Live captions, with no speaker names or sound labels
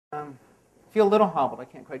Um, feel a little hobbled. I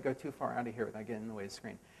can't quite go too far out of here without getting in the way of the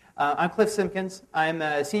screen. I'm Cliff Simpkins. I'm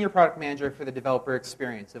a senior product manager for the developer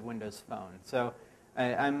experience of Windows Phone. So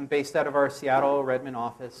I'm based out of our Seattle Redmond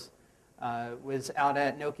office. Was out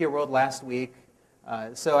at Nokia World last week.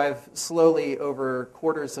 So I've slowly, over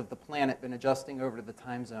quarters of the planet, been adjusting over to the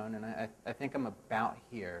time zone, and I think I'm about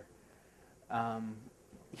here.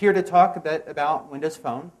 Here to talk a bit about Windows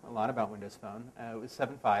Phone, a lot about Windows Phone. It was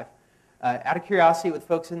 7.5. Out of curiosity with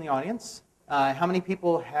folks in the audience, how many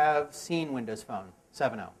people have seen Windows Phone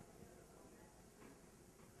 7.0?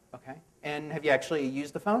 Okay. And have you actually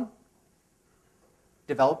used the phone?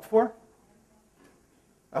 Developed for?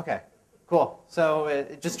 Okay, cool. So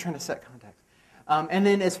just trying to set context. And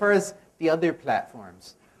then as far as the other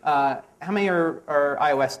platforms, how many are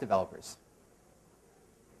iOS developers?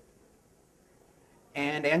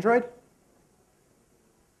 And Android?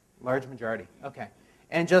 Large majority. Okay.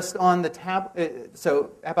 And just on the tab,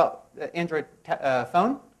 so how about Android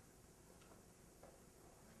phone?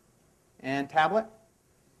 And tablet?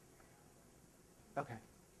 Okay,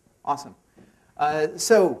 awesome.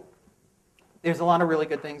 So there's a lot of really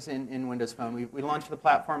good things in Windows Phone. We launched the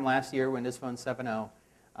platform last year, Windows Phone 7.0.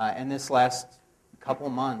 And this last couple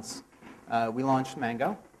months, we launched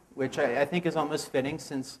Mango, which I think is almost fitting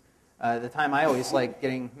since the time I always like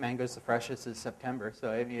getting mangoes the freshest is September.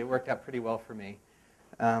 So I mean, it worked out pretty well for me.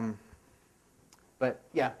 But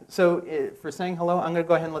yeah, so for saying hello, I'm going to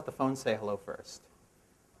go ahead and let the phone say hello first.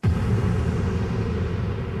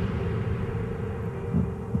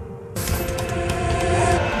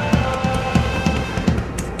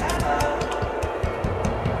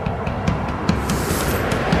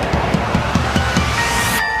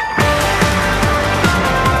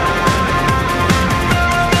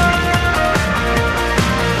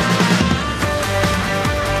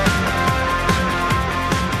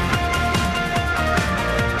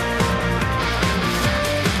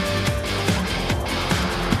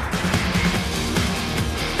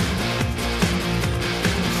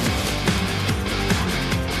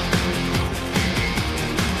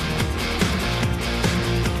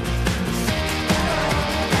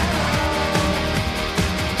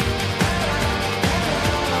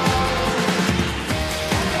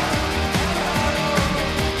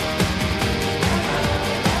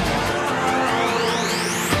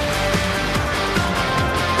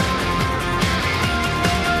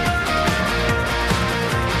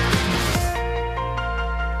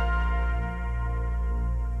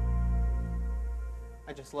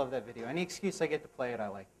 I just love that video. Any excuse I get to play it, I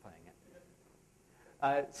like playing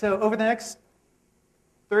it. So over the next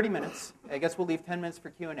 30 minutes, I guess we'll leave 10 minutes for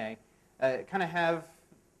Q&A.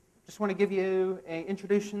 Just want to give you an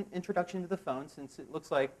introduction to the phone, since it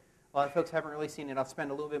looks like a lot of folks haven't really seen it. I'll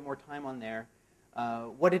spend a little bit more time on there.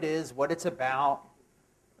 What it is, what it's about,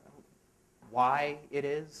 why it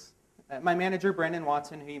is. My manager, Brandon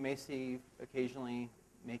Watson, who you may see occasionally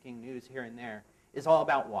making news here and there, is all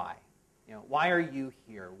about why. You know, why are you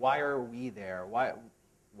here? Why are we there?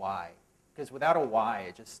 Why? Because without a why,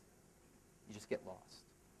 you just get lost.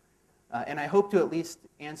 And I hope to at least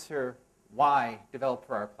answer why develop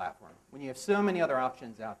for our platform. When you have so many other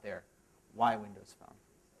options out there, why Windows Phone?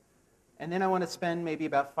 And then I want to spend maybe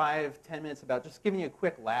about 5-10 minutes about just giving you a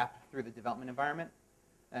quick lap through the development environment.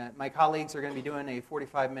 My colleagues are going to be doing a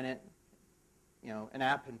 45-minute, an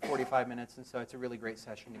app in 45 minutes, and so it's a really great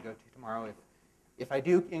session to go to tomorrow. If I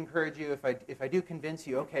do encourage you, if I do convince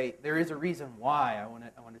you, okay, there is a reason why I want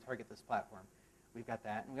to target this platform, we've got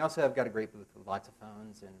that. And we also have got a great booth with lots of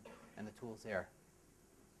phones and the tools there.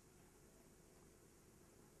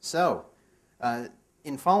 So,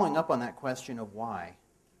 in following up on that question of why,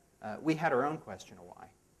 we had our own question of why,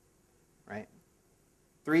 right?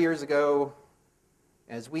 3 years ago,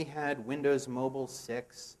 as we had Windows Mobile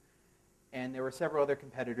 6, and there were several other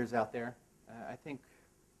competitors out there, I think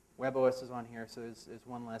WebOS is on here, so there's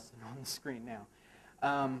one less than on the screen now.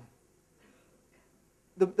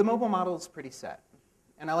 The mobile model is pretty set.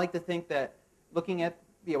 And I like to think that looking at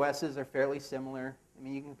the OSs are fairly similar. I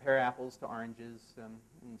mean, you can compare apples to oranges,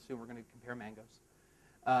 and soon we're going to compare mangoes.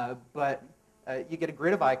 But you get a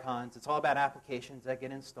grid of icons. It's all about applications that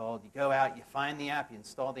get installed. You go out, you find the app, you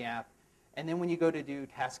install the app. And then when you go to do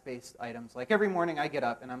task-based items, like every morning I get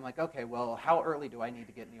up and I'm like, okay, well, how early do I need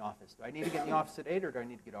to get in the office? Do I need to get in the office at 8 or do I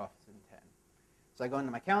need to get office at 10? So I go into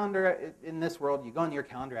my calendar. In this world, you go into your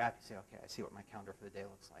calendar app, you say, okay, I see what my calendar for the day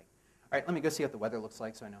looks like. All right, let me go see what the weather looks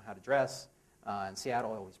like so I know how to dress. In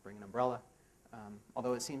Seattle, I always bring an umbrella.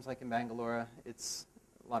 Although it seems like in Bangalore, it's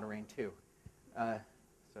a lot of rain too.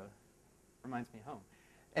 So it reminds me of home.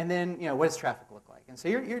 And then, what does traffic look like? And so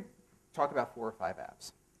you're talking about 4 or 5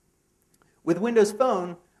 apps. With Windows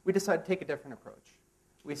Phone, we decided to take a different approach.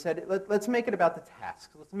 We said, let's make it about the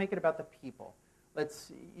tasks. Let's make it about the people.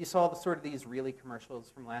 You saw these really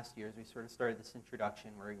commercials from last year as we sort of started this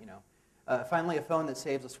introduction where, finally a phone that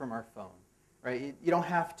saves us from our phone, right? You don't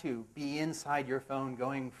have to be inside your phone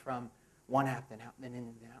going from one app, then out, then in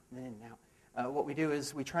and out, then in and out. What we do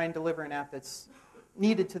is we try and deliver an app that's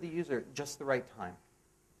needed to the user at just the right time.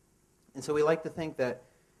 And so we like to think that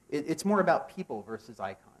it's more about people versus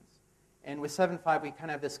icons. And with 7.5, we kind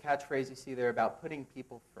of have this catchphrase you see there about putting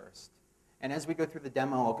people first. And as we go through the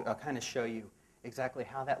demo, I'll kind of show you exactly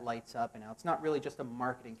how that lights up and how it's not really just a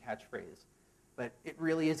marketing catchphrase, but it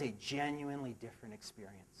really is a genuinely different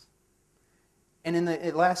experience. And in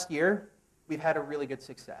the last year, we've had a really good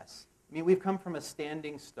success. I mean, we've come from a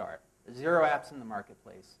standing start, 0 apps in the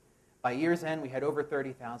marketplace. By year's end, we had over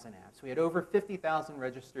 30,000 apps. We had over 50,000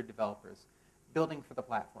 registered developers building for the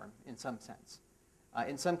platform in some sense.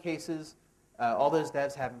 In some cases, all those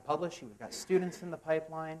devs haven't published. We've got students in the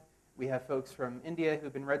pipeline. We have folks from India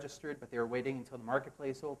who've been registered, but they were waiting until the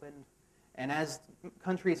marketplace opened. And as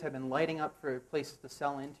countries have been lighting up for places to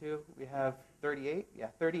sell into, we have 38. Yeah,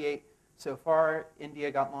 38 so far. India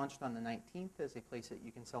got launched on the 19th as a place that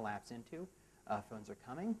you can sell apps into. Phones are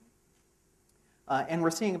coming. And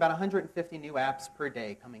we're seeing about 150 new apps per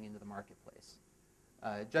day coming into the marketplace.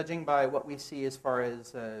 Judging by what we see as far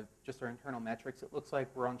as just our internal metrics, it looks like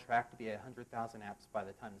we're on track to be at 100,000 apps by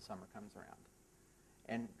the time the summer comes around.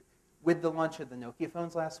 And with the launch of the Nokia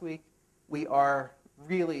phones last week, we are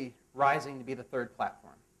really rising to be the third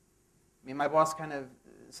platform. I mean, my boss kind of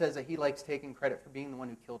says that he likes taking credit for being the one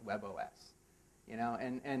who killed WebOS.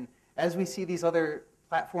 And as we see these other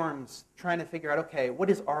platforms trying to figure out, okay, what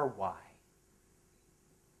is our why?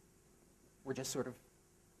 We're just sort of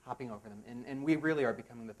hopping over them. And we really are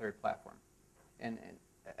becoming the third platform. And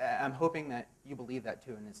I'm hoping that you believe that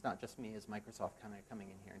too, and it's not just me as Microsoft kind of coming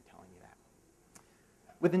in here and telling you that.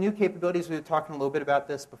 With the new capabilities, we were talking a little bit about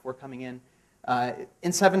this before coming in.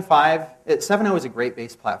 In 7.5, 7.0 is a great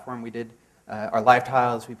base platform. We did our live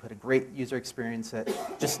tiles. We put a great user experience that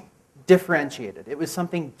just differentiated. It was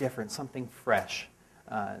something different, something fresh,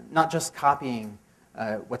 not just copying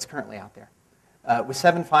what's currently out there. With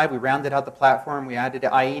 7.5, we rounded out the platform. We added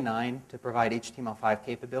IE9 to provide HTML5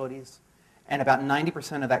 capabilities. And about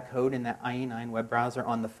 90% of that code in that IE9 web browser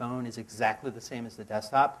on the phone is exactly the same as the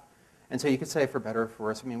desktop. And so you could say for better or for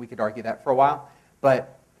worse. I mean, we could argue that for a while.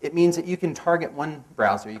 But it means that you can target one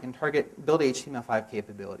browser. You can build HTML5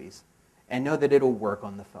 capabilities and know that it'll work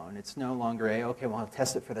on the phone. It's no longer okay, well, I'll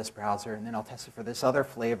test it for this browser, and then I'll test it for this other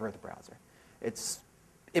flavor of the browser.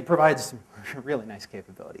 It provides some really nice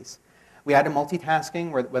capabilities. We added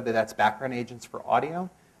multitasking, whether that's background agents for audio,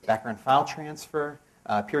 background file transfer,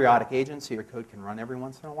 periodic agents so your code can run every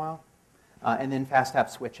once in a while, and then fast app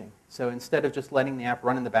switching. So instead of just letting the app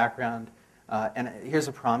run in the background, and here's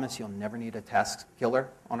a promise, you'll never need a task killer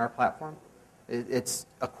on our platform. It's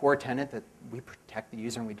a core tenet that we protect the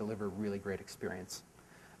user and we deliver a really great experience,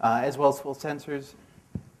 as well as full sensors.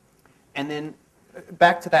 And then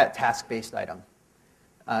back to that task-based item.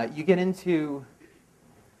 You get into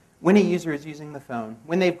when a user is using the phone,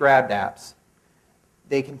 when they've grabbed apps,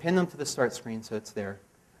 they can pin them to the start screen so it's there.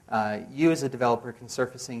 You as a developer can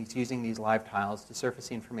using these live tiles to surface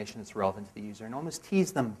the information that's relevant to the user and almost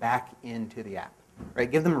tease them back into the app, right?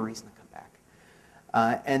 Give them a reason to come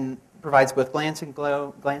back. And provides both glance and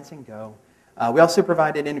go. We also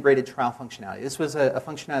provided integrated trial functionality. This was a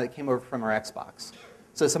functionality that came over from our Xbox.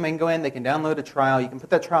 So somebody can go in, they can download a trial. You can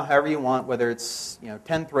put that trial however you want, whether it's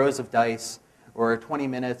 10 throws of dice or 20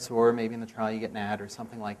 minutes, or maybe in the trial you get an ad or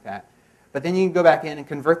something like that. But then you can go back in and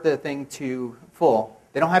convert the thing to full.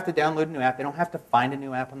 They don't have to download a new app. They don't have to find a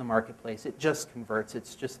new app on the marketplace. It just converts.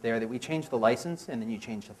 It's just there. That we change the license, and then you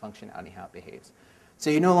change the functionality, how it behaves. So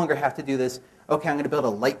you no longer have to do this, okay, I'm going to build a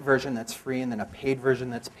light version that's free and then a paid version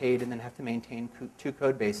that's paid and then have to maintain 2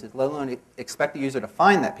 code bases, let alone expect the user to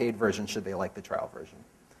find that paid version should they like the trial version.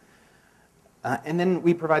 And then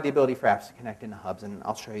we provide the ability for apps to connect into hubs, and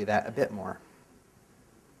I'll show you that a bit more.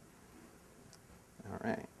 All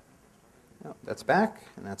right. Oh, that's back,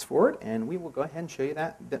 and that's forward, and we will go ahead and show you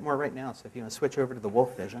that a bit more right now. So if you want to switch over to the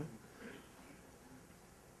Wolf Vision.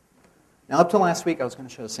 Now, up till last week, I was going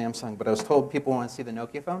to show Samsung, but I was told people want to see the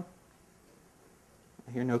Nokia phone.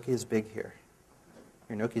 I hear Nokia is big here.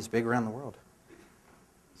 I hear Nokia is big around the world.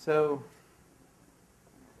 So,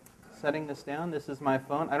 setting this down, this is my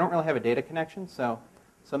phone. I don't really have a data connection, so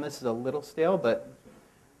some of this is a little stale, but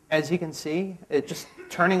as you can see, just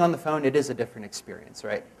turning on the phone, it is a different experience,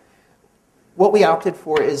 right? What we opted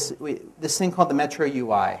for is this thing called the Metro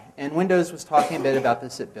UI, and Windows was talking a bit about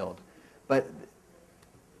this at Build. But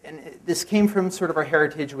this came from sort of our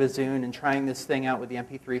heritage with Zune and trying this thing out with the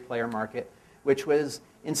MP3 player market, which was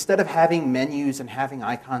instead of having menus and having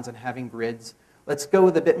icons and having grids, let's go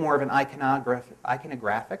with a bit more of an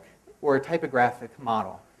iconographic or a typographic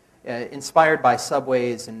model, inspired by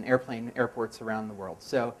subways and airports around the world.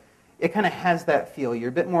 So it kind of has that feel. You're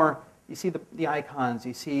a bit more, you see the icons,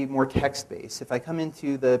 you see more text-based. If I come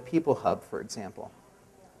into the People Hub, for example,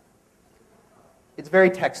 it's very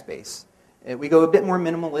text-based. We go a bit more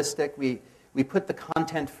minimalistic. We put the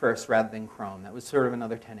content first rather than Chrome. That was sort of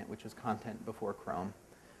another tenet, which was content before Chrome.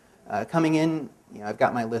 Coming in, I've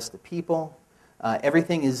got my list of people.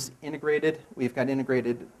 Everything is integrated. We've got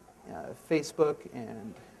integrated Facebook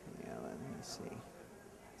and, let me see.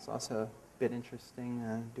 It's also a bit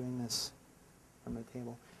interesting doing this from the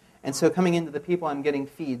table. And so coming into the people, I'm getting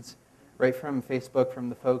feeds right from Facebook, from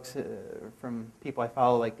the folks, from people I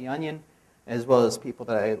follow like The Onion, as well as people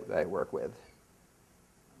that I work with.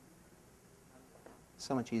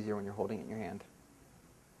 So much easier when you're holding it in your hand.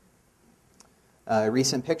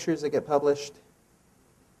 Recent pictures that get published.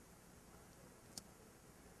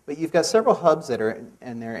 But you've got several hubs that are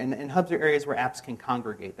in there, and hubs are areas where apps can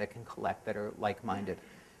congregate, that can collect, that are like-minded.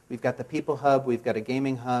 We've got the People Hub, we've got a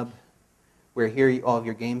Gaming Hub, where here all of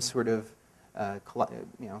your games sort of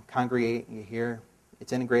congregate here.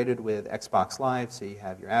 It's integrated with Xbox Live, so you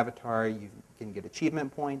have your avatar, you can get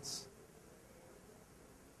achievement points.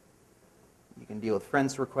 You can deal with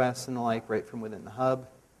friends requests and the like right from within the hub.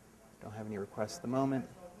 Don't have any requests at the moment.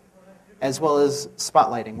 As well as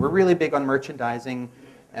spotlighting. We're really big on merchandising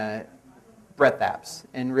breadth apps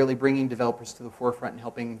and really bringing developers to the forefront and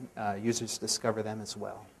helping users discover them as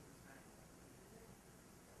well.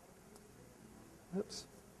 Oops.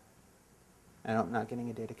 I'm not getting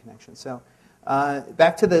a data connection. So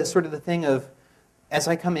back to the sort of the thing of, as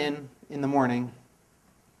I come in the morning,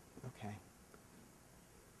 okay.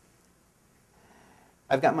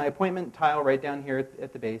 I've got my appointment tile right down here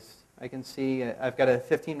at the base. I can see I've got a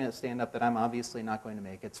 15-minute stand-up that I'm obviously not going to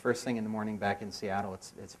make. It's first thing in the morning back in Seattle.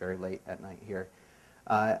 It's very late at night here.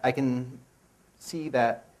 I can see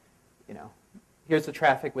that, here's the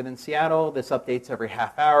traffic within Seattle. This updates every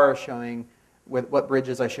half hour, showing what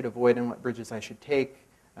bridges I should avoid and what bridges I should take.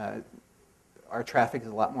 Our traffic is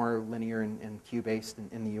a lot more linear and queue-based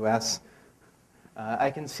in the U.S. I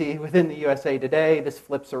can see within the USA Today, this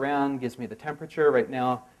flips around, gives me the temperature. Right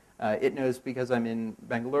now, it knows because I'm in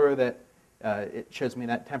Bangalore that it shows me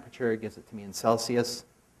that temperature. It gives it to me in Celsius.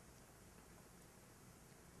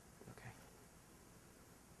 Okay.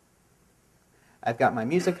 I've got my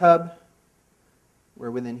Music Hub.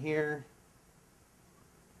 We're within here.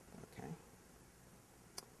 Okay.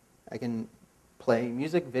 I can play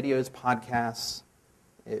music, videos, podcasts.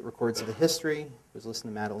 It records the history. I was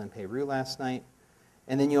listening to Madeleine Peyroux last night.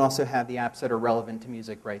 And then you also have the apps that are relevant to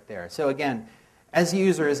music right there. So again, as the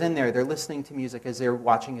user is in there, they're listening to music as they're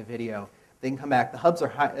watching a video. They can come back. The hubs are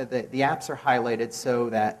the apps are highlighted so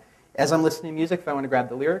that as I'm listening to music, if I want to grab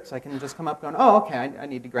the lyrics, I can just come up going, oh, okay, I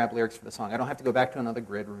need to grab lyrics for the song. I don't have to go back to another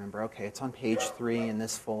grid. Remember, okay, it's on page 3 in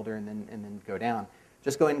this folder, and then go down.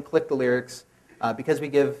 Just go ahead and click the lyrics. Because we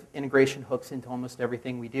give integration hooks into almost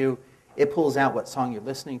everything we do, it pulls out what song you're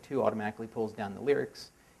listening to, automatically pulls down the lyrics.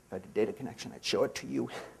 If I had a data connection, I'd show it to you.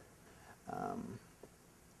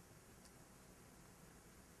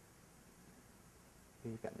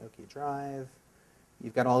 You've got Nokia Drive.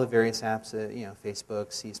 You've got all the various apps,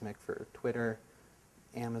 Facebook, Seismic for Twitter,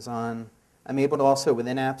 Amazon. I'm able to also,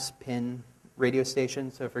 within apps, pin radio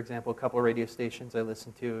stations. So, for example, a couple of radio stations I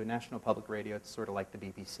listen to, National Public Radio, it's sort of like the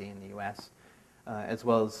BBC in the U.S., as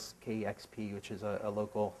well as KEXP, which is a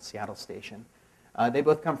local Seattle station. They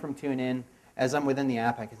both come from TuneIn. As I'm within the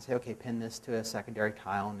app, I can say, okay, pin this to a secondary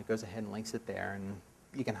tile, and it goes ahead and links it there, and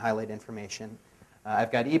you can highlight information.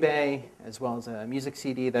 I've got eBay, as well as a music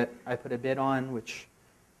CD that I put a bid on, which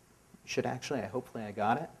should actually, hopefully I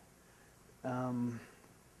got it.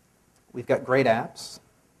 We've got great apps.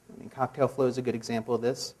 Cocktail Flow is a good example of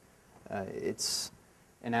this. It's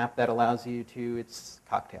an app that allows you to, it's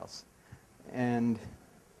cocktails. And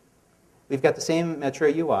we've got the same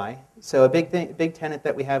Metro UI. So a big tenet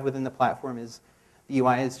that we have within the platform is the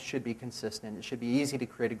UI should be consistent. It should be easy to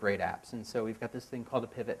create a great apps. And so we've got this thing called a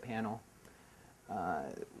pivot panel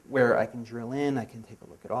where I can drill in. I can take a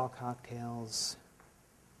look at all cocktails.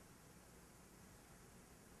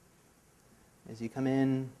 As you come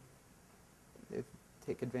in,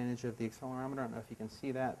 take advantage of the accelerometer. I don't know if you can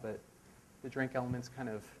see that, but the drink elements kind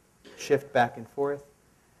of shift back and forth.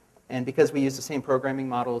 And because we use the same programming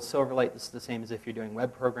model as Silverlight, this is the same as if you're doing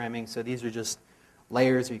web programming. So these are just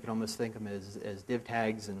layers, or you can almost think of them as div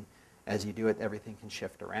tags. And as you do it, everything can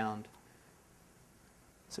shift around.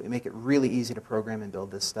 So we make it really easy to program and build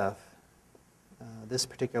this stuff. This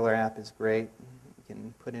particular app is great. You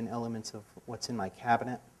can put in elements of what's in my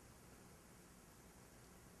cabinet.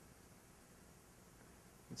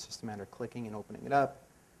 It's just a matter of clicking and opening it up.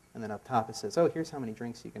 And then up top it says, oh, here's how many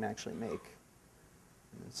drinks you can actually make.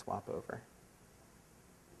 And then swap over.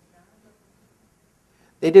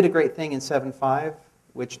 They did a great thing in 7.5,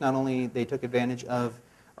 which not only they took advantage of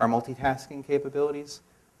our multitasking capabilities,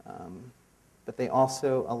 but they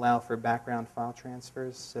also allow for background file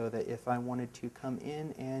transfers so that if I wanted to come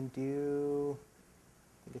in and do,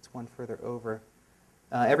 I think it's one further over,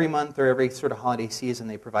 every month or every sort of holiday season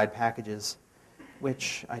they provide packages,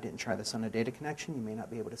 which I didn't try this on a data connection. You may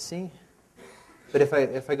not be able to see. But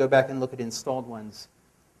if I go back and look at installed ones,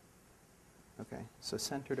 okay, so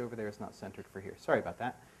centered over there is not centered for here. Sorry about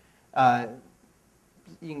that.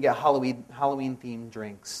 You can get Halloween-themed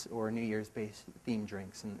drinks or New Year's-based themed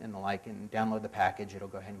drinks and the like, and download the package. It'll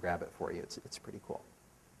go ahead and grab it for you. It's pretty cool.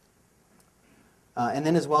 And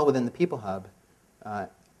then as well within the People Hub,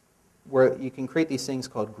 where you can create these things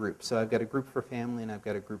called groups. So I've got a group for family and I've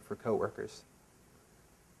got a group for coworkers.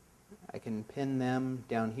 I can pin them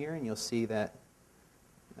down here, and you'll see that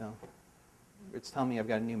it's telling me I've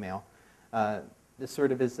got a new mail. This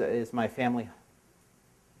sort of is my family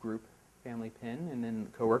group, family pin, and then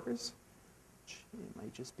coworkers. It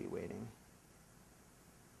might just be waiting.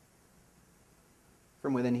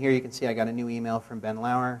 From within here, you can see I got a new email from Ben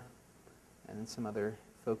Lauer and then some other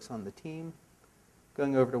folks on the team.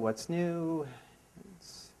 Going over to what's new.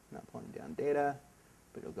 It's not pulling down data,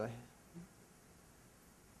 but it'll go ahead.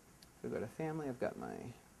 If we go to family, I've got my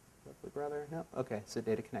lovely brother. No, okay, so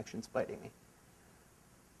data connection's biting me.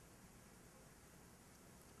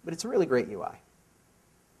 But it's a really great UI.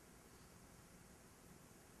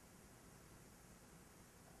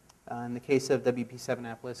 In the case of WP7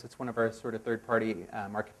 App List, it's one of our sort of third-party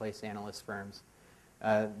marketplace analyst firms.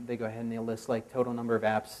 They go ahead and they'll list like total number of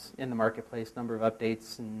apps in the marketplace, number of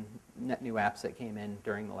updates, and net new apps that came in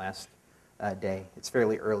during the last day. It's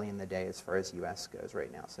fairly early in the day as far as US goes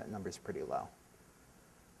right now, so that number's pretty low.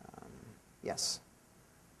 Yes,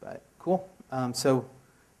 but cool. So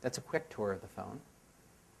that's a quick tour of the phone.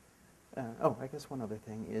 I guess one other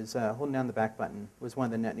thing is holding down the back button was one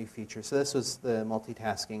of the net new features. So this was the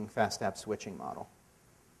multitasking fast app switching model.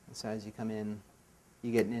 And so as you come in,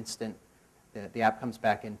 you get an instant. The app comes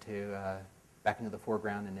back into the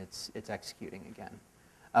foreground, and it's executing again.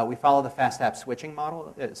 We follow the fast app switching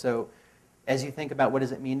model. So as you think about what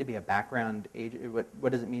does it mean to be a background agent,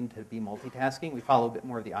 what does it mean to be multitasking, we follow a bit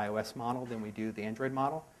more of the iOS model than we do the Android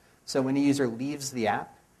model. So when a user leaves the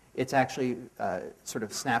app, it's actually sort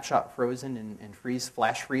of snapshot frozen and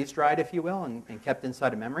flash freeze dried, if you will, and kept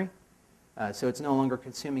inside of memory. So it's no longer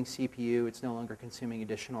consuming CPU, it's no longer consuming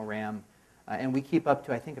additional RAM, and we keep up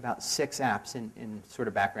to, I think, about 6 apps in sort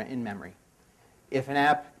of background in memory. If an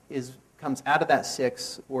app comes out of that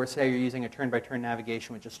 6, or say you're using a turn-by-turn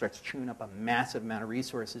navigation which just starts chewing up a massive amount of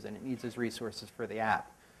resources and it needs those resources for the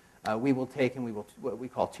app, we will take and we will what we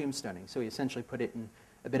call tombstoning. So we essentially put it in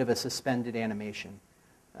a bit of a suspended animation.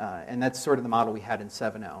 And that's sort of the model we had in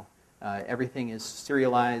 7.0. Everything is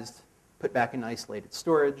serialized, put back in isolated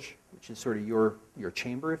storage, which is sort of your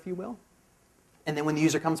chamber, if you will. And then when the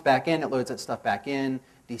user comes back in, it loads that stuff back in,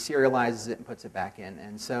 deserializes it, and puts it back in.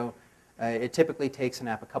 And so it typically takes an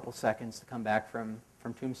app a couple seconds to come back from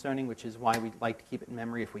tombstoning, which is why we like to keep it in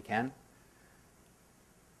memory if we can.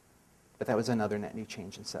 But that was another net new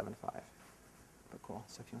change in 7.5. But cool.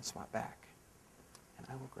 So if you want to swap back, and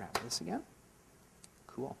I will grab this again.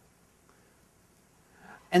 Cool.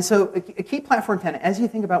 And so a key platform tenet, as you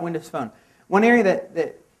think about Windows Phone, one area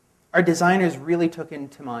that our designers really took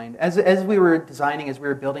into mind, as we were designing, as we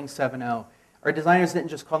were building 7.0, our designers didn't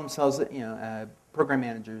just call themselves program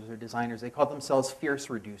managers or designers. They called themselves fierce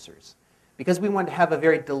reducers. Because we wanted to have a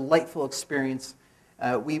very delightful experience,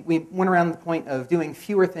 we went around the point of doing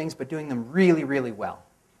fewer things, but doing them really, really well.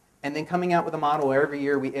 And then coming out with a model where every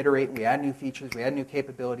year we iterate, we add new features, we add new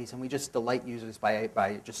capabilities, and we just delight users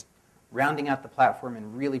by just rounding out the platform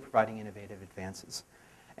and really providing innovative advances.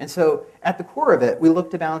 And so at the core of it, we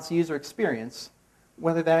look to balance the user experience,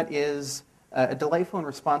 whether that is a delightful and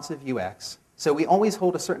responsive UX. So we always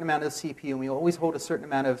hold a certain amount of CPU, and we always hold a certain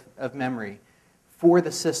amount of memory for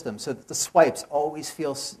the system, so that the swipes always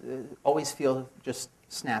feel just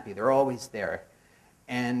snappy. They're always there.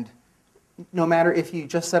 And no matter if you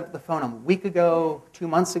just set up the phone a week ago, 2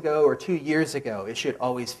 months ago, or 2 years ago, it should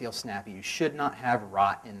always feel snappy. You should not have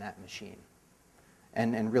rot in that machine.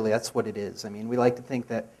 And really, that's what it is. I mean, we like to think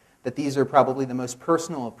that these are probably the most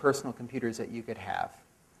personal of personal computers that you could have.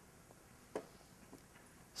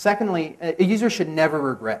 Secondly, a user should never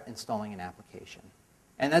regret installing an application.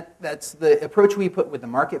 And that's the approach we put with the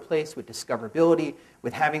marketplace, with discoverability,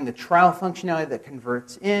 with having the trial functionality that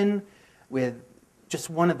converts in, with just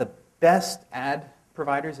one of the best ad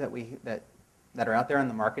providers that are out there on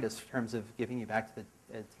the market in terms of giving you back to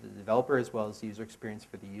the developer as well as the user experience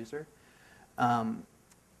for the user,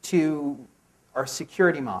 to our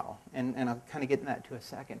security model. And I'll kind of get into that to a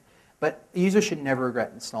second. But a user should never regret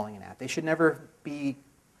installing an app. They should never be,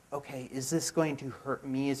 okay, is this going to hurt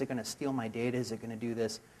me? Is it going to steal my data? Is it going to do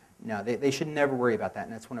this? No, they should never worry about that,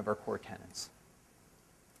 and that's one of our core tenets.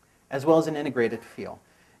 As well as an integrated feel.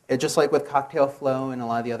 Just like with Cocktail Flow and a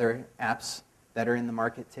lot of the other apps that are in the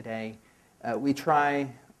market today, we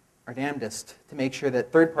try our damnedest to make sure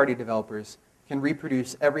that third-party developers can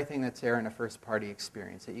reproduce everything that's there in a first-party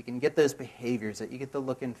experience, that you can get those behaviors, that you get the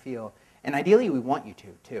look and feel. And ideally, we want you to,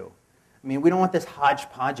 too. I mean, we don't want this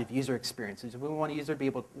hodgepodge of user experiences. We want a user to be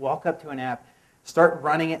able to walk up to an app, start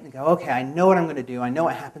running it, and go, okay, I know what I'm going to do. I know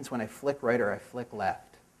what happens when I flick right or I flick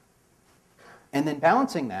left. And then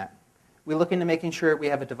balancing that, we look into making sure we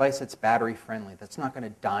have a device that's battery-friendly, that's not going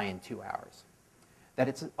to die in 2 hours, that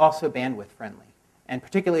it's also bandwidth-friendly. And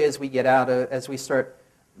particularly as we get out, as we start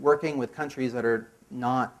working with countries that are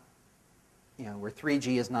not, where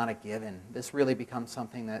 3G is not a given, this really becomes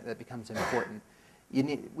something that becomes important.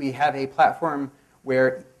 We have a platform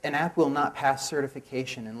where an app will not pass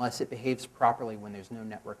certification unless it behaves properly when there's no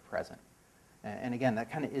network present. And again, that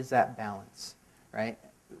kind of is that balance, right?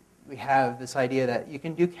 We have this idea that you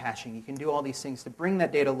can do caching, you can do all these things to bring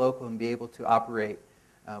that data local and be able to operate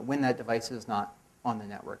when that device is not on the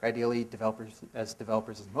network. Ideally, as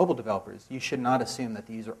mobile developers, you should not assume that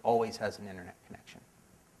the user always has an internet connection.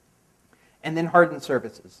 And then hardened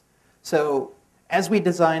services. So as we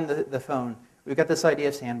design the phone, we've got this idea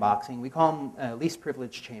of sandboxing. We call them least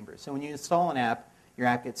privileged chambers. So when you install an app, your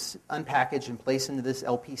app gets unpackaged and placed into this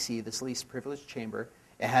LPC, this least privileged chamber.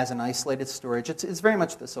 It has an isolated storage. It's very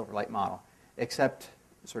much the Silverlight model, except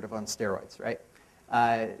sort of on steroids, right?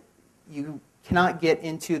 You cannot get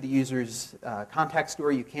into the user's contact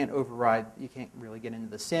store. You can't override. You can't really get into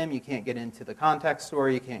the SIM. You can't get into the contact store.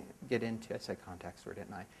 You can't get into, I said contact store,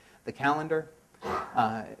 didn't I? The calendar.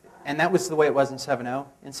 And that was the way it was in 7.0.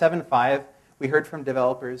 In 7.5, we heard from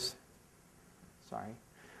developers. Sorry.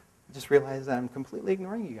 I just realized that I'm completely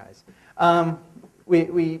ignoring you guys.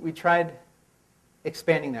 We tried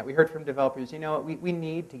expanding that. We heard from developers, we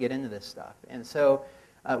need to get into this stuff. And so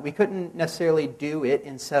we couldn't necessarily do it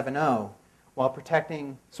in 7.0 while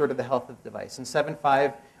protecting sort of the health of the device. In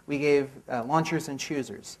 7.5, we gave launchers and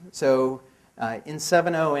choosers. So in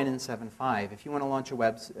 7.0 and in 7.5, if you want to launch a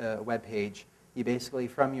web page, you basically,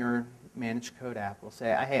 from your managed code app, will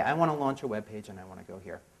say, hey, I want to launch a web page and I want to go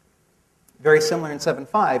here. Very similar in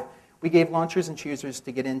 7.5, we gave launchers and choosers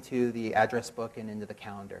to get into the address book and into the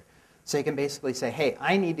calendar. So you can basically say, hey,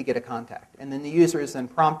 I need to get a contact. And then the user is then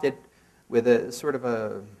prompted with a sort of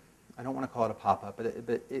I don't want to call it a pop-up,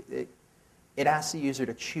 but it asks the user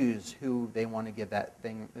to choose who they want to give that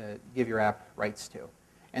thing, give your app rights to.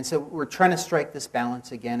 And so we're trying to strike this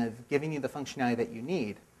balance again of giving you the functionality that you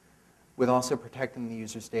need with also protecting the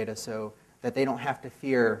user's data so that they don't have to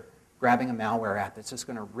fear grabbing a malware app that's just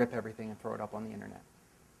going to rip everything and throw it up on the internet.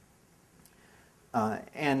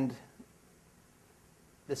 And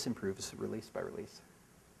this improves release by release.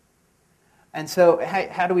 And so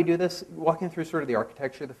how do we do this? Walking through sort of the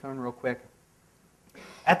architecture of the phone real quick.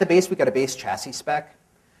 At the base, we got a base chassis spec.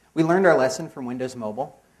 We learned our lesson from Windows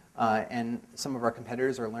Mobile, and some of our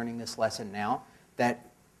competitors are learning this lesson now, that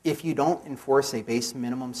if you don't enforce a base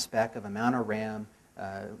minimum spec of amount of RAM,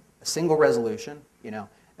 a single resolution,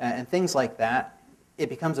 and things like that, it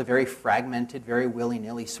becomes a very fragmented, very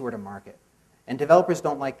willy-nilly sort of market. And developers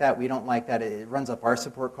don't like that. We don't like that. It runs up our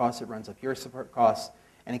support costs. It runs up your support costs.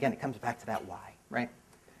 And again, it comes back to that why, right?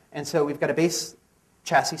 And so we've got a base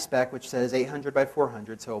chassis spec which says 800 by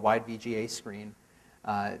 400, so a wide VGA screen.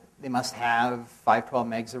 They must have 512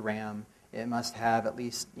 megs of RAM. It must have at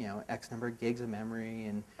least X number of gigs of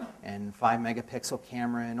memory and 5 megapixel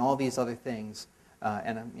camera and all these other things,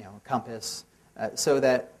 and a compass, so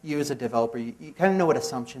that you as a developer, you kind of know what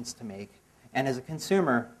assumptions to make. And as a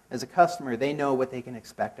consumer, as a customer, they know what they can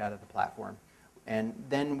expect out of the platform. And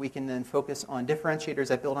then we can then focus on differentiators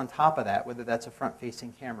that build on top of that, whether that's a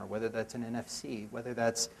front-facing camera, whether that's an NFC, whether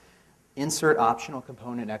that's insert optional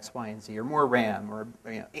component X, Y, and Z, or more RAM, or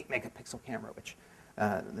 8 megapixel camera, which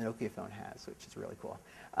the Nokia phone has, which is really cool.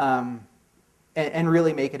 And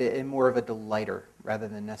really make it a more of a delighter rather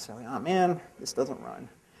than necessarily, oh man, this doesn't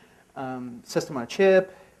run. System on a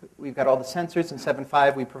chip. We've got all the sensors. In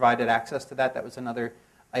 7.5, we provided access to that. That was another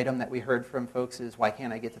item that we heard from folks is, why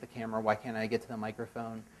can't I get to the camera? Why can't I get to the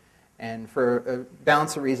microphone? And for a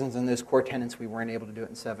balance of reasons in those core tenets, we weren't able to do it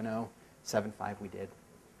in 7.0. 7.5 we did.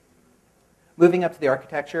 Moving up to the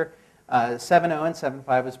architecture, 7.0 and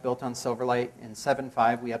 7.5 was built on Silverlight. In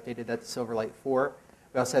 7.5, we updated that to Silverlight 4.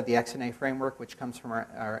 We also have the XNA framework, which comes from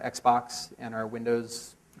our Xbox and our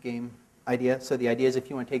Windows game idea. So the idea is if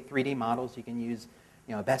you want to take 3D models, you can use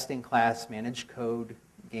a best-in-class managed code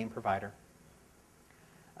game provider.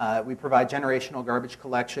 We provide generational garbage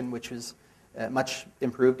collection, which was much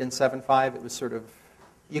improved in 7.5. It was sort of,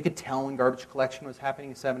 you could tell when garbage collection was happening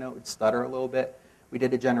in 7.0. It would stutter a little bit. We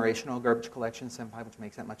did a generational garbage collection in 7.5, which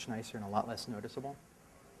makes that much nicer and a lot less noticeable.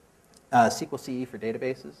 SQL CE for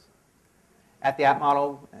databases. At the app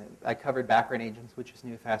model, I covered background agents, which is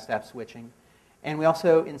new fast app switching. And we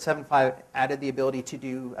also, in 7.5, added the ability to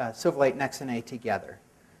do Silverlight and XNA together,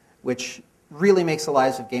 which really makes the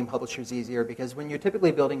lives of game publishers easier, because when you're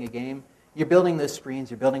typically building a game, you're building those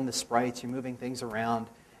screens, you're building the sprites, you're moving things around.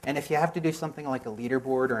 And if you have to do something like a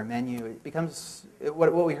leaderboard or a menu, it becomes,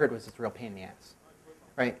 what we heard was it's a real pain in the ass,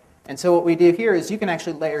 right? And so what we do here is you can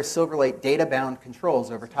actually layer Silverlight data-bound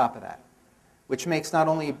controls over top of that, which makes not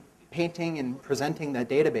only painting and presenting the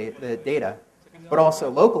data, but also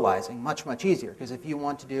localizing much, much easier. Because if you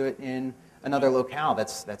want to do it in another locale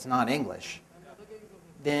that's not English,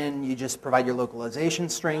 then you just provide your localization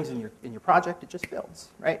strings in your project. It just builds,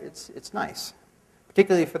 right? It's nice.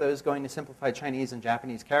 Particularly for those going to simplified Chinese and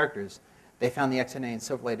Japanese characters, they found the XNA and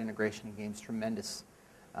Silverlight integration in games tremendous.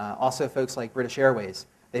 Also, folks like British Airways,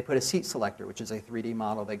 they put a seat selector, which is a 3D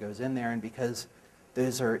model that goes in there, and because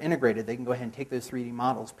those are integrated, they can go ahead and take those 3D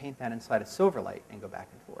models, paint that inside of Silverlight, and go back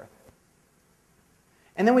and forth.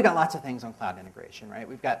 And then we got lots of things on cloud integration, right?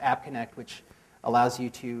 We've got App Connect, which allows you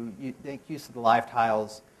to make use of the live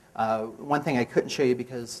tiles. One thing I couldn't show you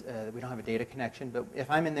because we don't have a data connection, but if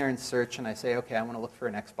I'm in there and search and I say, okay, I want to look for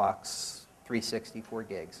an Xbox 360, 4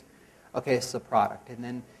 gigs. Okay, it's a product. And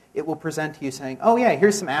then it will present to you saying, oh yeah,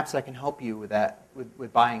 here's some apps that can help you with that,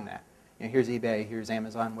 with buying that. Here's eBay, here's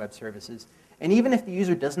Amazon Web Services. And even if the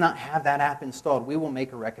user does not have that app installed, we will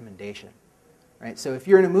make a recommendation. Right? So if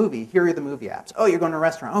you're in a movie, here are the movie apps. Oh, you're going to a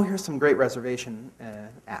restaurant. Oh, here's some great reservation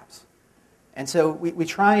apps. And so we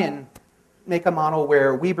try and make a model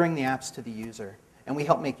where we bring the apps to the user, and we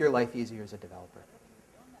help make your life easier as a developer.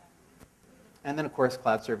 And then, of course,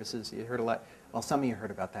 cloud services. You heard a lot. Well, some of you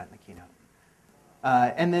heard about that in the keynote.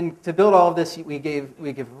 And then to build all of this, we give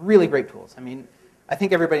really great tools. I mean, I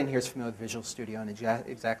think everybody in here is familiar with Visual Studio and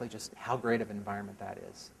exactly just how great of an environment that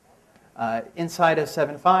is. Inside of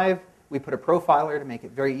 7.5, we put a profiler to make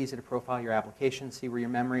it very easy to profile your application, see where your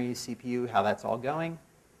memory, CPU, how that's all going.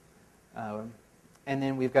 And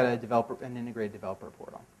then we've got an integrated developer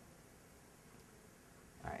portal.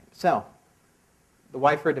 All right, so the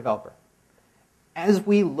why for a developer. As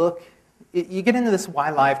we look, you get into this why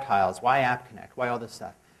live tiles, why App Connect, why all this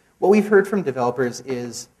stuff. What we've heard from developers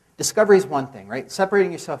is discovery is one thing, right?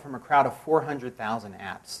 Separating yourself from a crowd of 400,000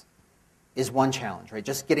 apps is one challenge, right?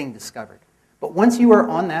 Just getting discovered. But once you are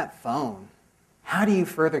on that phone, how do you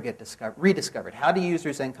further get rediscovered? How do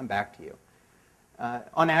users then come back to you?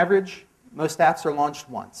 On average, most apps are launched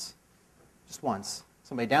once, just once.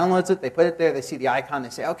 Somebody downloads it, they put it there, they see the icon, they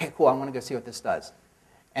say, okay, cool, I want to go see what this does.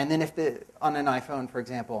 And then on an iPhone, for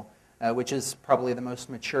example, which is probably the most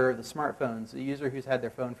mature of the smartphones, a user who's had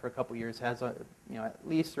their phone for a couple years has at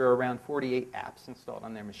least or around 48 apps installed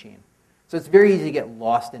on their machine. So it's very easy to get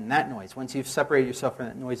lost in that noise once you've separated yourself from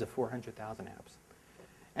that noise of 400,000 apps.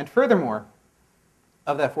 And furthermore,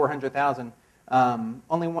 of that 400,000,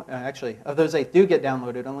 of those that do get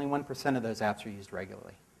downloaded, only 1% of those apps are used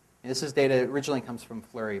regularly. And this is data originally comes from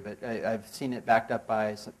Flurry, but I've seen it backed up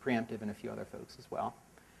by Preemptive and a few other folks as well.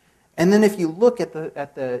 And then if you look at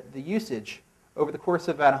the usage over the course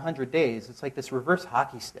of about 100 days, it's like this reverse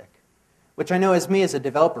hockey stick, which I know as a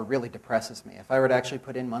developer really depresses me. If I were to actually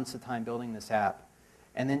put in months of time building this app,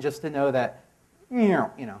 and then just to know that,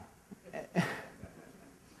 and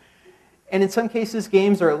in some cases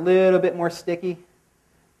games are a little bit more sticky,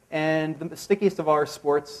 and the stickiest of all are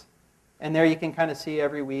sports, and there you can kind of see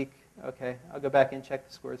every week, okay, I'll go back and check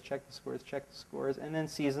the scores, and then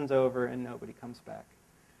season's over and nobody comes back.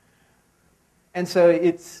 And so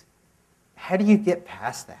it's, how do you get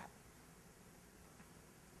past that?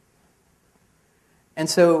 And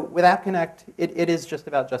so with App Connect, it is just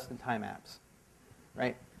about just-in-time apps,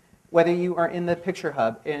 right? Whether you are in the Picture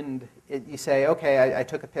Hub and you say, okay, I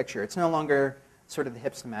took a picture. It's no longer sort of the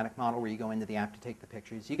hip schematic model where you go into the app to take the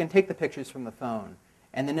pictures. You can take the pictures from the phone,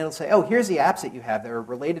 and then it'll say, oh, here's the apps that you have that are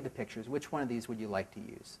related to pictures. Which one of these would you like to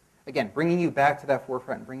use? Again, bringing you back to that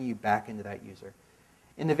forefront and bringing you back into that user.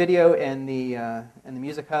 In the video and the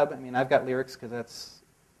music hub, I mean, I've got lyrics because that's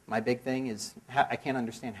my big thing is I can't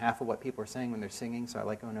understand half of what people are saying when they're singing, so I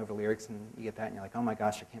like going over lyrics, and you get that, and you're like, oh my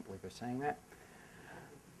gosh, I can't believe they're saying that.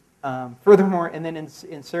 Furthermore, and then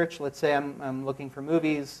in search, let's say I'm looking for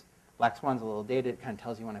movies. Black Swan's a little dated. It kind of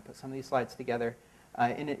tells you when I put some of these slides together.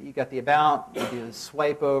 In it, you got the about, you do the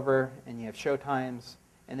swipe over, and you have show times.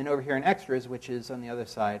 And then over here in extras, which is on the other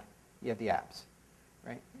side, you have the apps,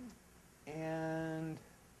 right? And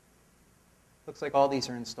looks like all these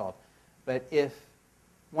are installed. But if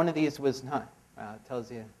one of these was not, it tells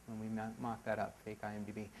you when we mock that up, fake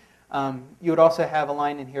IMDb. You would also have a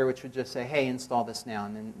line in here which would just say, hey, install this now.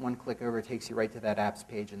 And then one click over takes you right to that apps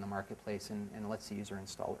page in the marketplace and lets the user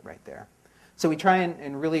install it right there. So we try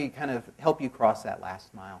and really kind of help you cross that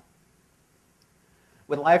last mile.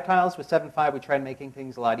 With live tiles, with 7.5, we tried making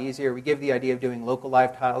things a lot easier. We give the idea of doing local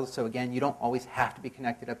live tiles. So again, you don't always have to be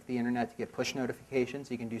connected up to the internet to get push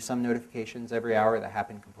notifications. You can do some notifications every hour that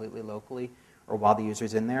happen completely locally or while the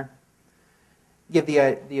user's in there. Give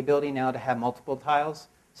the ability now to have multiple tiles.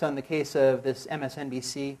 So in the case of this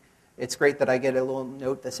MSNBC, it's great that I get a little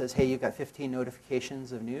note that says, hey, you've got 15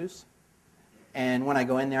 notifications of news. And when I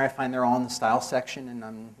go in there, I find they're all in the style section,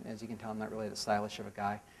 and as you can tell, I'm not really that stylish of a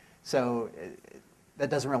guy. So that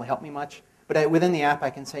doesn't really help me much. But within the app, I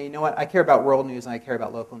can say, you know what, I care about world news and I care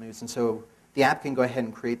about local news. And so the app can go ahead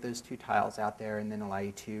and create those two tiles out there and then allow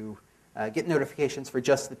you to get notifications for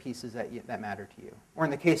just the pieces that matter to you. Or in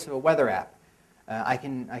the case of a weather app, I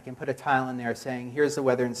can put a tile in there saying, here's the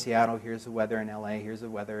weather in Seattle, here's the weather in LA, here's the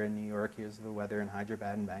weather in New York, here's the weather in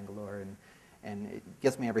Hyderabad and Bangalore, and it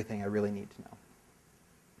gives me everything I really need to know.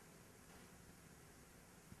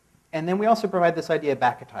 And then we also provide this idea of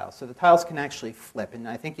back of tiles. So the tiles can actually flip, and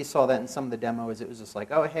I think you saw that in some of the demos. It was just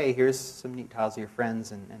like, oh, hey, here's some neat tiles of your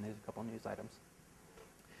friends, and there's a couple news items.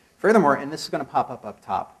 Furthermore, and this is going to pop up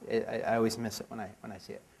top. I always miss it when I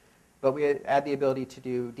see it. But we add the ability to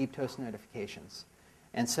do deep toast notifications.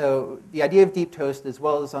 And so the idea of deep toast, as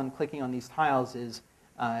well as on clicking on these tiles, is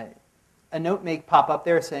a note may pop up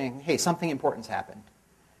there saying, hey, something important's happened.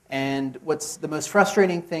 And what's the most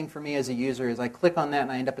frustrating thing for me as a user is I click on that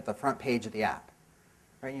and I end up at the front page of the app.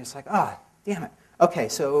 Right? And you're just like, oh, damn it. Okay,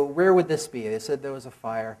 so where would this be? They said there was a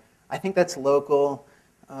fire. I think that's local.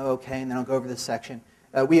 Okay, and then I'll go over this section.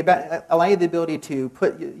 We allow you the ability to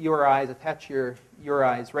put URIs, attach your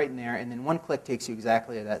URIs right in there, and then one click takes you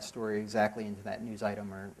exactly to that story, exactly into that news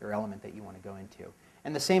item or element that you want to go into.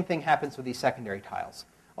 And the same thing happens with these secondary tiles.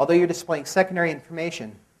 Although you're displaying secondary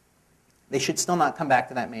information, they should still not come back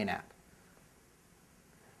to that main app.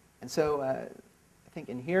 And so I think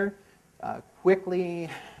in here, quickly,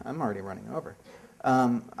 I'm already running over.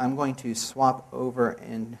 I'm going to swap over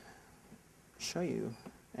and show you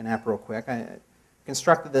an app real quick. I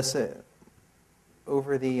constructed this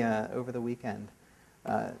over the weekend.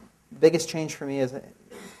 The biggest change for me is,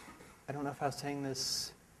 I don't know if I was saying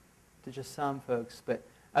this to just some folks, but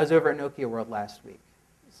I was over at Nokia World last week.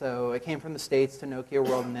 So I came from the States to Nokia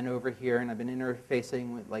World and then over here, and I've been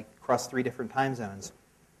interfacing with, across 3 different time zones.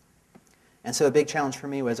 And so a big challenge for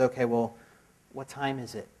me was, okay, well, what time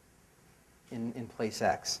is it in place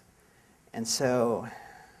X? And so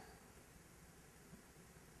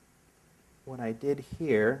what I did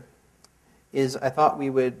here is I thought we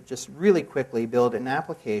would just really quickly build an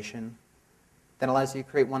application that allows you to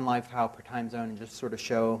create one live tile per time zone and just sort of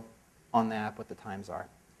show on the app what the times are.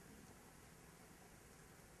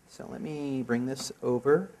 So let me bring this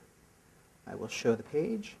over. I will show the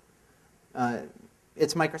page.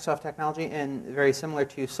 It's Microsoft technology and very similar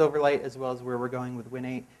to Silverlight as well as where we're going with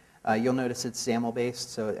Win8. You'll notice it's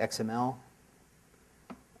XAML-based, so XML.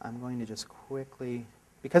 I'm going to just quickly,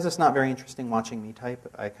 because it's not very interesting watching me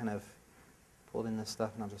type, I kind of pulled in this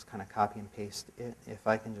stuff and I'll just kind of copy and paste it if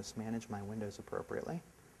I can just manage my windows appropriately.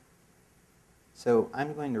 So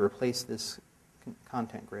I'm going to replace this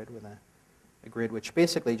content grid with a grid which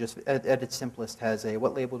basically just at its simplest has a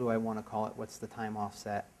what label do I want to call it, what's the time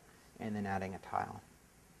offset, and then adding a tile.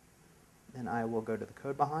 Then I will go to the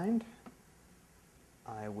code behind.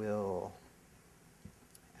 I will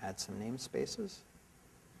add some namespaces.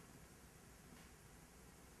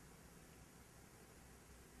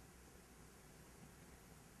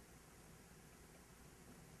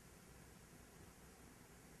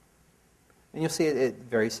 And you'll see it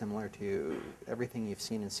very similar to everything you've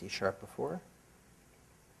seen in C# before.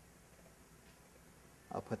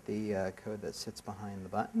 I'll put the code that sits behind the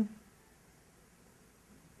button.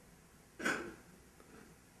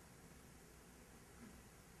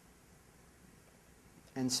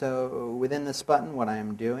 And so within this button, what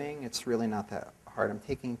I'm doing, it's really not that hard. I'm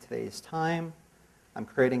taking today's time. I'm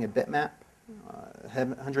creating a bitmap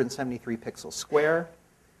 173 pixels square,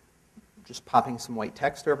 just popping some white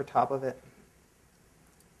text over top of it,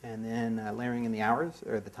 and then layering in the hours,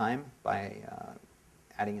 or the time, by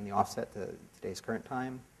adding in the offset to today's current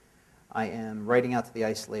time. I am writing out to the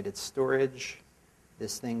isolated storage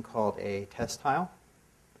this thing called a test tile,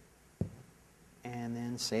 and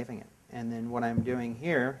then saving it. And then what I'm doing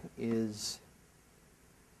here is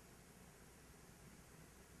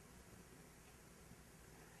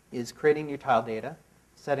creating new tile data,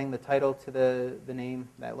 setting the title to the name,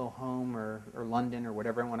 that little home or London or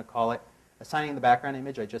whatever I want to call it, assigning the background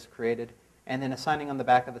image I just created, and then assigning on the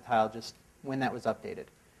back of the tile just when that was updated.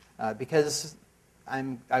 Because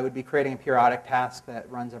I would be creating a periodic task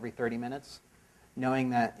that runs every 30 minutes, knowing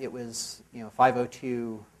that it was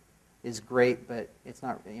 5:02 is great, but it's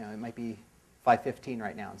not, it might be 5:15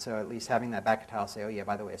 right now. And so at least having that back tile say, oh yeah,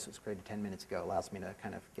 by the way, this was created 10 minutes ago, allows me to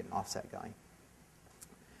kind of get an offset going.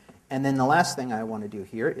 And then the last thing I want to do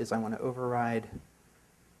here is I want to override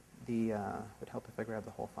the, would help if I grab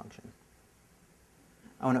the whole function.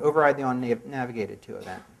 I want to override the onNavigated to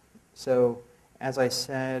event. So as I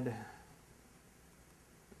said,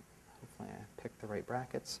 hopefully I picked the right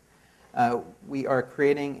brackets. We are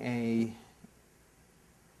creating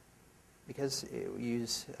because we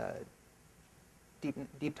use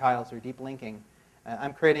deep tiles or deep linking,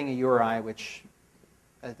 I'm creating a URI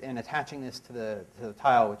and attaching this to the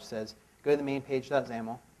tile, which says, go to the main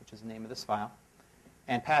page.xaml, which is the name of this file,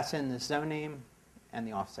 and pass in the zone name and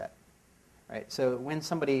the offset. Right? So when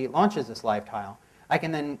somebody launches this live tile, I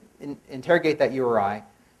can then interrogate that URI,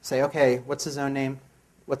 say, okay, what's the zone name,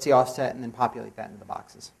 what's the offset, and then populate that into the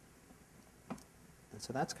boxes. And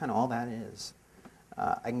so that's kind of all that is.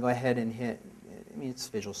 I can go ahead and it's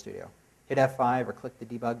Visual Studio. Hit F5 or click the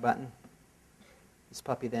debug button. This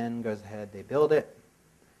puppy then goes ahead, they build it.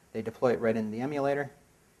 They deploy it right into the emulator.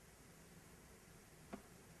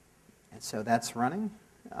 And so that's running.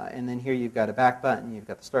 And then here you've got a back button, you've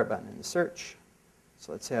got the start button and the search.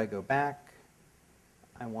 So let's say I go back.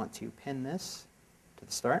 I want to pin this to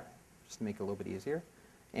the start, just to make it a little bit easier.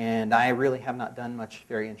 And I really have not done much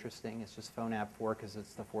very interesting. It's just Phone App 4 because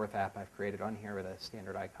it's the fourth app I've created on here with a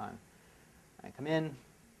standard icon. I come in,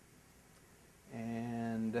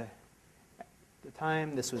 and at the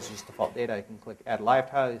time, this was just default data. I can click Add Live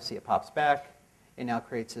Tile. You see it pops back. It now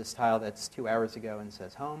creates this tile that's 2 hours ago and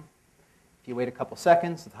says Home. If you wait a couple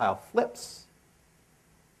seconds, the tile flips,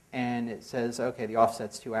 and it says, okay, the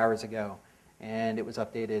offset's 2 hours ago, and it was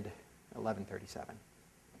updated 11:37.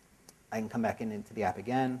 I can come back into the app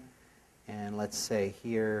again, and let's say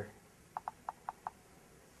here,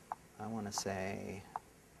 I want to say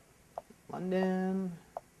London.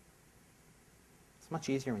 It's much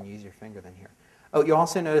easier when you use your finger than here. Oh, you'll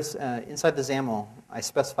also notice inside the XAML, I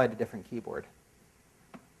specified a different keyboard.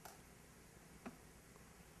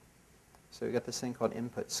 So we got this thing called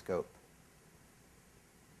input scope.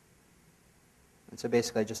 And so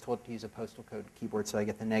basically I just told it to use a postal code keyboard so I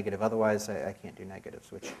get the negative. Otherwise, I can't do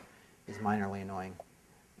negatives, which is minorly annoying.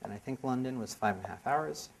 And I think London was 5.5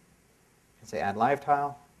 hours. I can say Add Live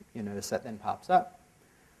Tile. You'll notice that then pops up.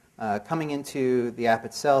 Coming into the app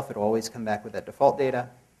itself, it'll always come back with that default data.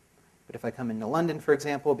 But if I come into London, for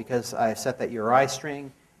example, because I've set that URI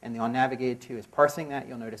string and the onNavigated to is parsing that,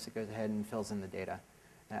 you'll notice it goes ahead and fills in the data.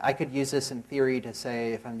 I could use this in theory to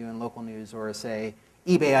say, if I'm doing local news, or say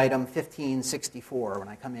eBay item 1564. When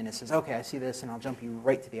I come in, it says, okay, I see this, and I'll jump you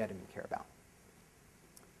right to the item you care about.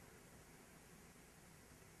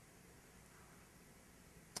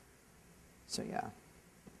 So yeah.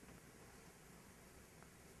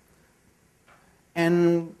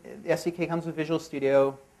 And the SDK comes with Visual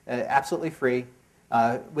Studio, absolutely free.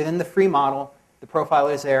 Within the free model, the profile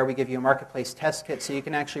is there. We give you a marketplace test kit, so you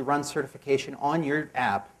can actually run certification on your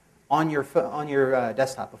app, on your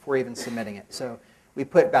desktop before even submitting it. So we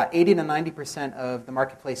put about 80 to 90% of the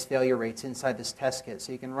marketplace failure rates inside this test kit,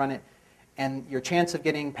 so you can run it, and your chance of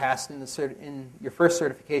getting passed in your first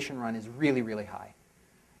certification run is really, really high.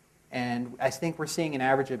 And I think we're seeing an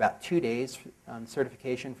average of about 2 days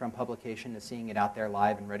certification from publication to seeing it out there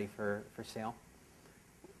live and ready for sale.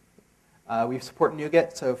 We support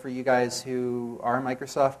NuGet, so for you guys who are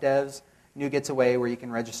Microsoft devs, NuGet's a way where you can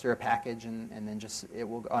register a package and then it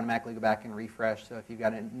will automatically go back and refresh. So if you've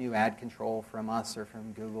got a new ad control from us or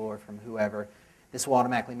from Google or from whoever, this will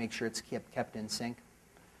automatically make sure it's kept in sync.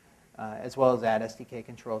 As well as Ad SDK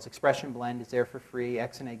controls. Expression Blend is there for free,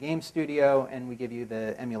 XNA Game Studio, and we give you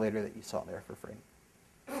the emulator that you saw there for free.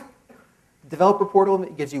 Developer portal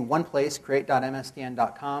gives you one place,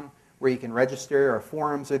 create.msdn.com, where you can register. Our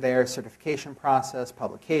forums are there, certification process,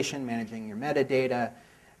 publication, managing your metadata,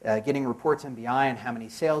 getting reports in BI on how many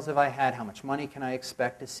sales have I had, how much money can I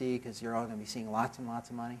expect to see, because you're all going to be seeing lots and lots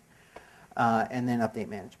of money, and then update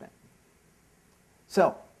management.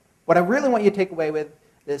 So what I really want you to take away with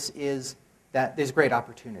this is that there's great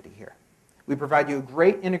opportunity here. We provide you a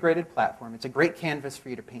great integrated platform. It's a great canvas for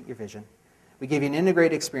you to paint your vision. We give you an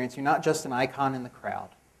integrated experience. You're not just an icon in the crowd.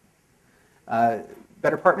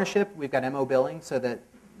 Better partnership, we've got MO billing, so that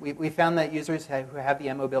we found that users who have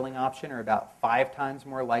the MO billing option are about 5 times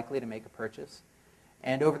more likely to make a purchase.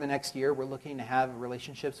 And over the next year, we're looking to have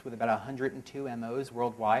relationships with about 102 MOs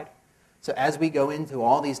worldwide. So as we go into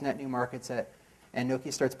all these net new markets and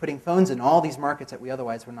Nokia starts putting phones in all these markets that we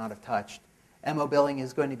otherwise would not have touched, MO billing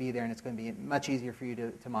is going to be there, and it's going to be much easier for you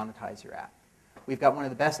to monetize your app. We've got one of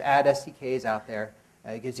the best ad SDKs out there.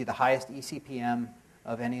 It gives you the highest eCPM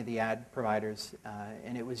of any of the ad providers,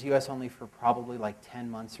 and it was US only for probably like 10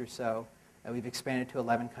 months or so. We've expanded to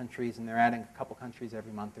 11 countries, and they're adding a couple countries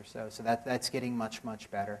every month or so, so that's getting much,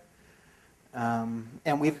 much better. And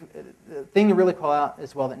the thing to really call out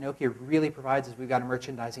as well that Nokia really provides is we've got a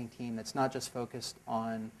merchandising team that's not just focused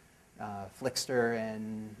on Flickster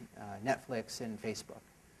and Netflix and Facebook.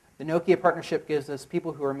 The Nokia partnership gives us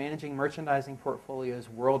people who are managing merchandising portfolios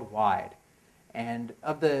worldwide. And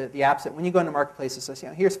of the apps that when you go into marketplaces, so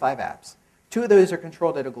here's 5 apps. 2 of those are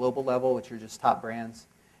controlled at a global level, which are just top brands.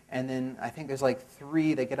 And then I think there's like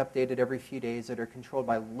 3 that get updated every few days that are controlled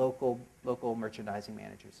by local merchandising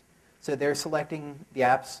managers. So they're selecting the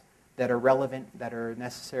apps that are relevant, that are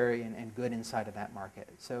necessary, and good inside of that market.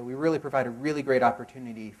 So we really provide a really great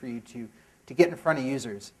opportunity for you to get in front of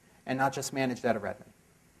users and not just managed out of Redmond.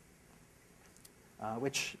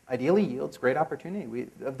 Which ideally yields great opportunity.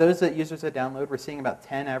 Of those users that download, we're seeing about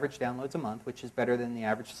 10 average downloads a month, which is better than the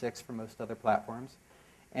average 6 for most other platforms.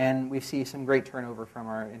 And we see some great turnover from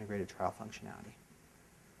our integrated trial functionality.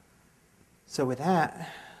 So with that,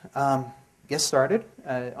 get started.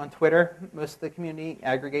 On Twitter, most of the community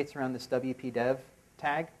aggregates around this WP Dev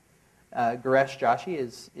tag. Garesh Joshi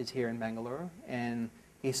is here in Bangalore, and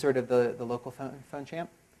he's sort of the local phone champ.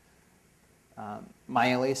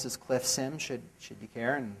 My alias is Cliff Sim, should you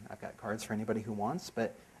care, and I've got cards for anybody who wants.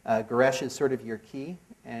 But Garesh is sort of your key,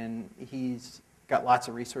 and he's got lots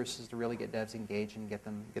of resources to really get devs engaged and get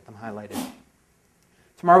them highlighted.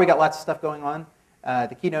 Tomorrow we got lots of stuff going on.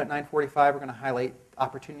 The keynote at 9:45, we're going to highlight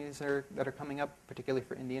opportunities that are coming up, particularly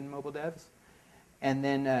for Indian mobile devs. And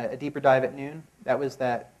then a deeper dive at noon. That was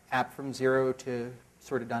that app from 0 to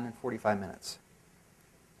sort of done in 45 minutes.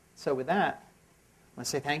 So with that, I want to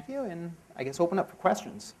say thank you, and I guess open up for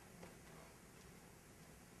questions.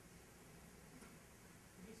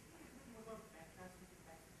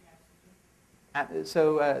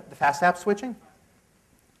 So the fast app switching?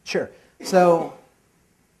 Sure. So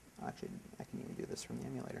actually, I can even do this from the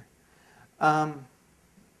emulator.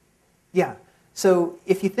 Yeah. So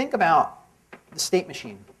if you think about the state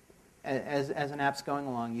machine as an app's going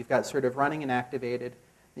along, you've got sort of running and activated.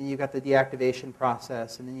 Then you've got the deactivation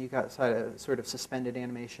process, and then you've got sort of suspended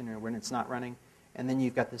animation or when it's not running, and then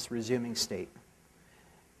you've got this resuming state.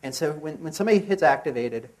 And so when somebody hits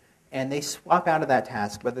activated and they swap out of that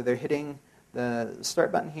task, whether they're hitting the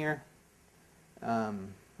start button here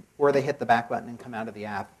or they hit the back button and come out of the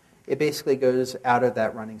app, it basically goes out of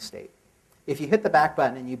that running state. If you hit the back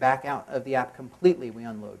button and you back out of the app completely, we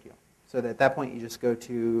unload you. So that at that point you just go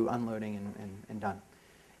to unloading and done.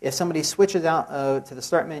 If somebody switches out to the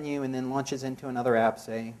start menu and then launches into another app,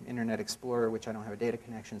 say Internet Explorer, which I don't have a data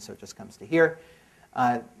connection, so it just comes to here,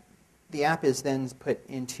 the app is then put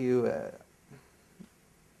into,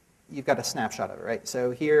 you've got a snapshot of it, right? So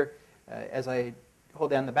here, as I hold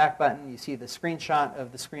down the back button, you see the screenshot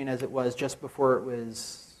of the screen as it was just before it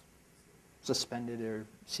was suspended or,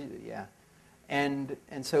 yeah. And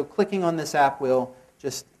so clicking on this app will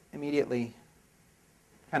just immediately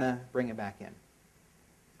kind of bring it back in.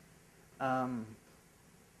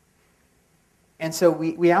 And so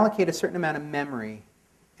we allocate a certain amount of memory,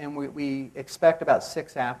 and we expect about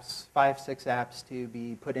 6 apps, 5-6 apps to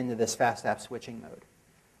be put into this fast app switching mode.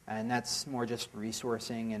 And that's more just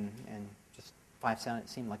resourcing, and just 5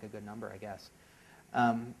 seemed like a good number, I guess.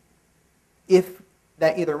 If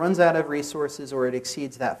that either runs out of resources or it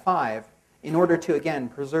exceeds that 5, in order to, again,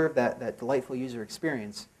 preserve that delightful user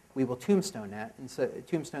experience, we will tombstone that, and so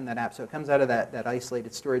tombstone that app so it comes out of that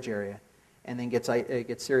isolated storage area and then it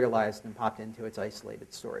gets serialized and popped into its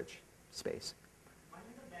isolated storage space.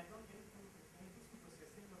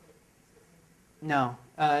 No,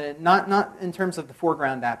 not in terms of the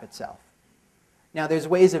foreground app itself. Now, there's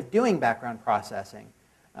ways of doing background processing,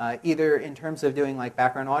 either in terms of doing like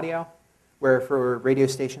background audio, where for radio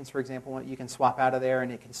stations, for example, you can swap out of there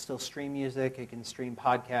and it can still stream music, it can stream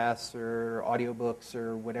podcasts or audiobooks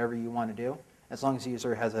or whatever you want to do, as long as the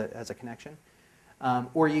user has a connection.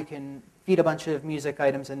 Or you can feed a bunch of music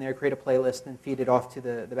items in there, create a playlist, and feed it off to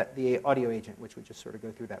the audio agent, which would just sort of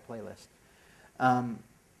go through that playlist.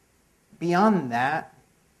 Beyond that,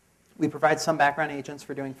 we provide some background agents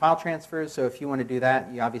for doing file transfers. So if you want to do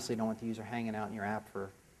that, you obviously don't want the user hanging out in your app for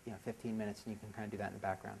 15 minutes, and you can kind of do that in the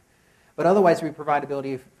background. But otherwise, we provide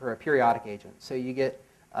ability for a periodic agent. So you get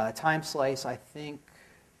a time slice, I think,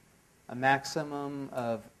 a maximum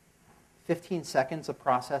of 15 seconds of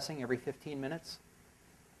processing every 15 minutes.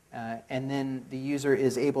 And then the user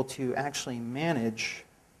is able to actually manage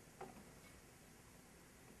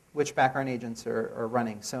which background agents are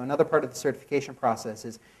running. So another part of the certification process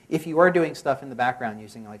is if you are doing stuff in the background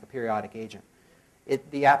using like a periodic agent,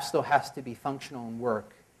 the app still has to be functional and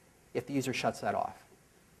work if the user shuts that off.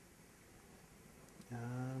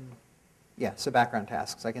 Yeah, so background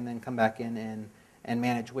tasks. I can then come back in and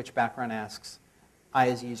manage which background tasks I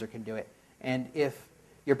as a user can do it. And if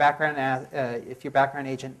your background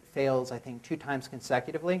agent fails, I think 2 times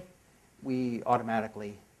consecutively, we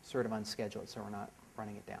automatically sort of unschedule it so we're not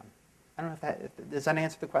running it down. I don't know does that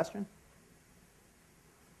answer the question?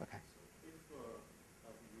 Okay. So if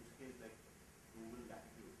a use case like Google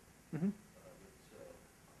Latitude, Mm-hmm. which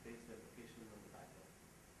updates the location on the background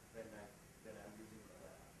when I'm using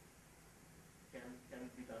can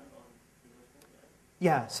it be done on Windows Phone?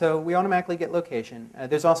 Yeah, so we automatically get location.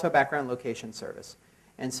 There's also a background location service.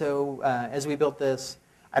 And so as we built this,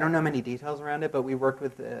 I don't know many details around it, but we worked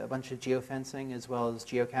with a bunch of geofencing as well as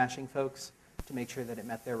geocaching folks to make sure that it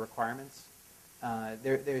met their requirements.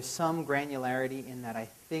 There's some granularity in that I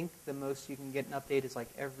think the most you can get an update is like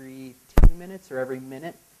every 2 minutes or every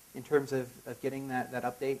minute in terms of getting that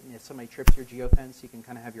update. And if somebody trips your geofence, you can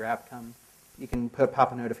kind of have your app come. You can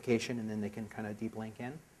pop a notification, and then they can kind of deep link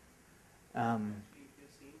in.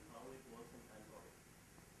 You've seen how it works in Android.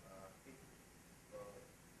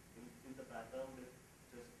 In the background, it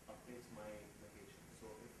just updates my location.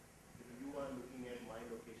 So if you are looking at my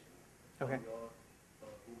location Okay. from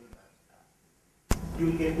your Google Maps app, you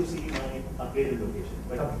will get to see my updated location.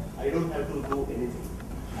 But Okay. I don't have to do anything.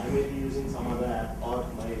 I may be using some other app, or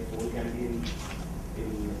my phone can be in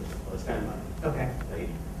standby. Okay. Right?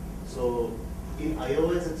 So in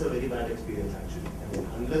iOS, it's a very bad experience actually. I mean,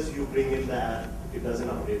 unless you bring in the app, it doesn't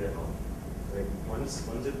update at all. Right? Once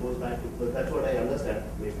it goes back to, but that's what I understand.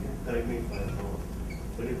 Maybe correct me if I'm wrong.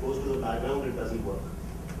 When it goes to the background, it doesn't work.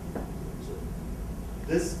 So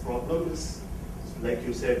this problem is, like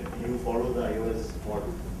you said, you follow the iOS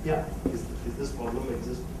model. Yeah. Is this problem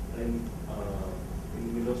exist in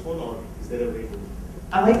Windows Phone, or is there a way to?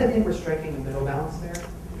 I like that we're striking a middle balance there,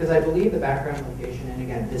 because I believe the background location, and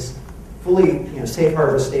again, this fully safe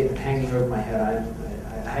harbor statement hanging over my head.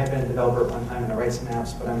 I have been a developer at one time and I write some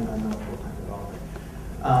apps, but I'm not a full-time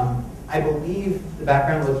developer. I believe the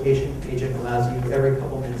background location agent allows you every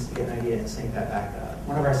couple minutes to get an idea and sync that back up.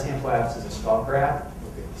 One of our sample apps is a stalker app,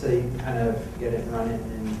 so you can kind of get it and run it,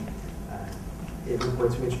 and it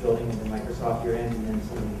reports which building in Microsoft you're in, and then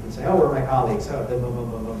somebody can say, oh, where are my colleagues? Oh, boom, boom,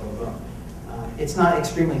 boom, boom, boom, boom, boom. It's not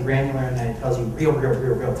extremely granular in that it tells you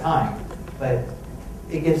real time, but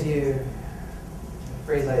it gives you a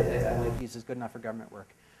phrase I like to use is good enough for government work.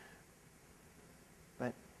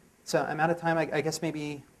 But so I'm out of time. I guess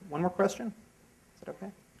maybe one more question? Is that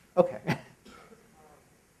okay? Okay.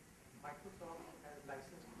 Microsoft has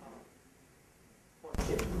licensed for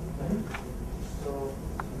chip. So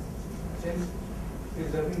since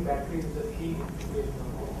preserving battery is the key integration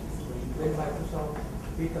of all, will Microsoft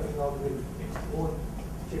be coming out with its own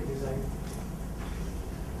chip design?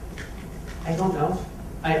 I don't know.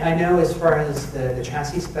 I know as far as the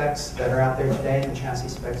chassis specs that are out there today and the chassis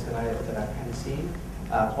specs that I've kind of seen,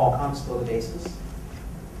 Qualcomm's still the basis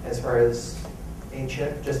as far as a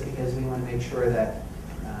chip, just because we want to make sure that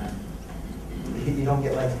you don't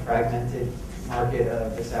get like a fragmented market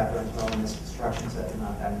of this app runs well in this instruction set and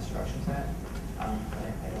not that instruction set. But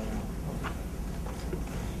I don't know.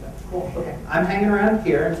 Cool. Okay. I'm hanging around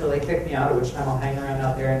here until they kick me out, at which time I'll hang around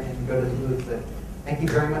out there and go to the booth. But thank you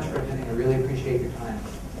very much for attending. I really appreciate your time.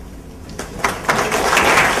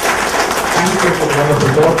 Thank you for the wonderful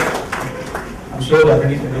talk. I'm sure the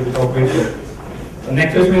attendees will be able to talk greatly. The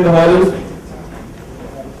next question in the hall is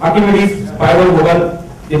Archimedes Spiral Mobile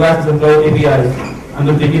Devices Employee APIs. I'm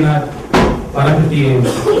the beginner, 150 AM.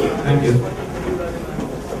 Thank you.